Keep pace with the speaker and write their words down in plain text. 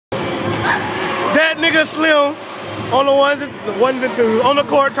nigga Slim on the ones and twos on the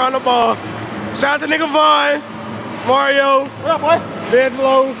court trying to ball. Shout out to nigga Vaughn, Mario, what up, boy?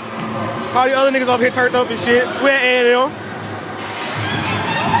 D'Angelo, all the other niggas over here turned up and shit. We at A&M.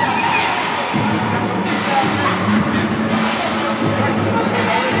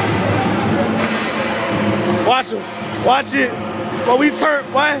 Watch him. Watch it. When we turn,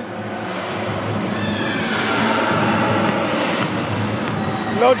 what?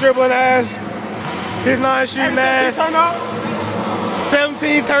 No dribbling ass. His 9 shooting ass.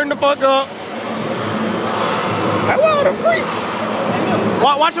 17 turn the fuck up. Hey, what the freaks?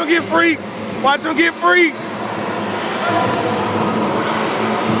 Watch him get free. Watch him get free.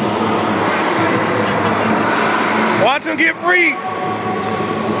 Watch him get free.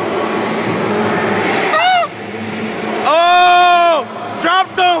 Oh!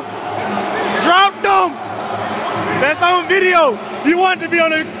 Dropped him! Dropped him! That's on video. You wanted to be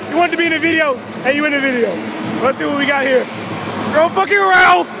in the video, and you in the video. Let's see what we got here. Girl, fucking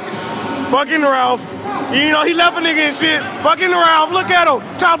Ralph. Fucking Ralph. You know, he left a nigga and shit. Fucking Ralph. Look at him.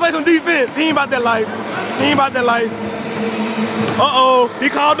 Trying to play some defense. He ain't about that life. He ain't about that life. Uh-oh. He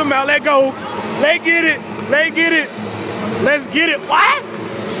called him out. Let go. Let get it. Let get it. Let's get it. What?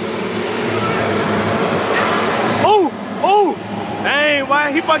 Ooh. Ooh. Dang,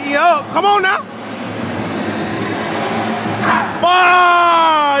 why he fucking you up? Come on now.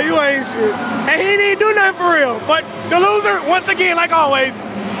 Oh, you ain't shit. And he didn't do nothing for real. But the loser, once again, like always,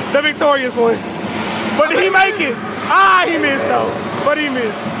 the victorious one. But did he make it? Ah, he missed though. But he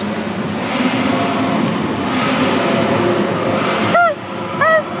missed.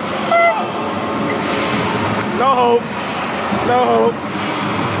 No hope. No hope.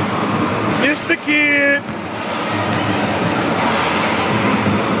 It's the kid.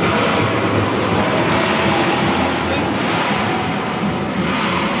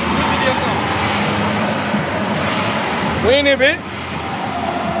 We ain't in it.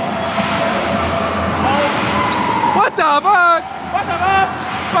 What the fuck? What the fuck?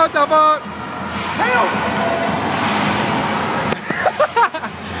 What the fuck? Hell!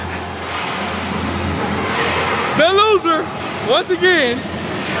 The loser, once again.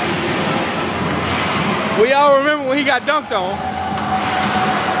 We all remember when he got dunked on.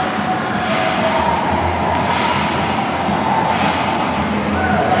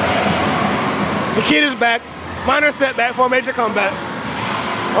 The kid is back. Minor setback for a major comeback.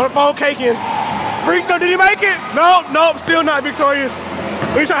 On the phone caking. Freak though, did he make it? No, nope, still not victorious.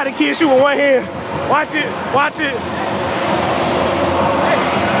 We trying to kiss you with one hand. Watch it, watch it.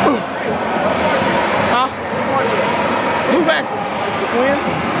 Huh? Who's actually? The twin?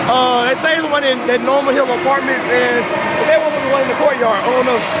 They say it's one in that Normal Hill apartments and they say one in the courtyard. I don't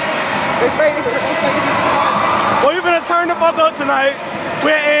know. They say well, we're gonna turn the fuck up tonight.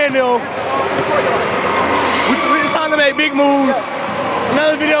 We're at A&M. It's time to make big moves.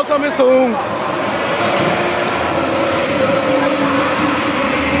 Another video coming soon.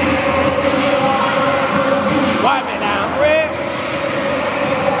 Wipe me down, Fred.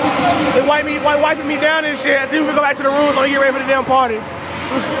 They wiping me down and shit. I think we can go back to the room so we get ready for the damn party.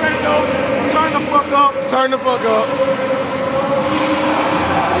 Turn the fuck up. Turn the fuck up.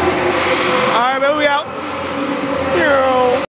 Alright, man, we out.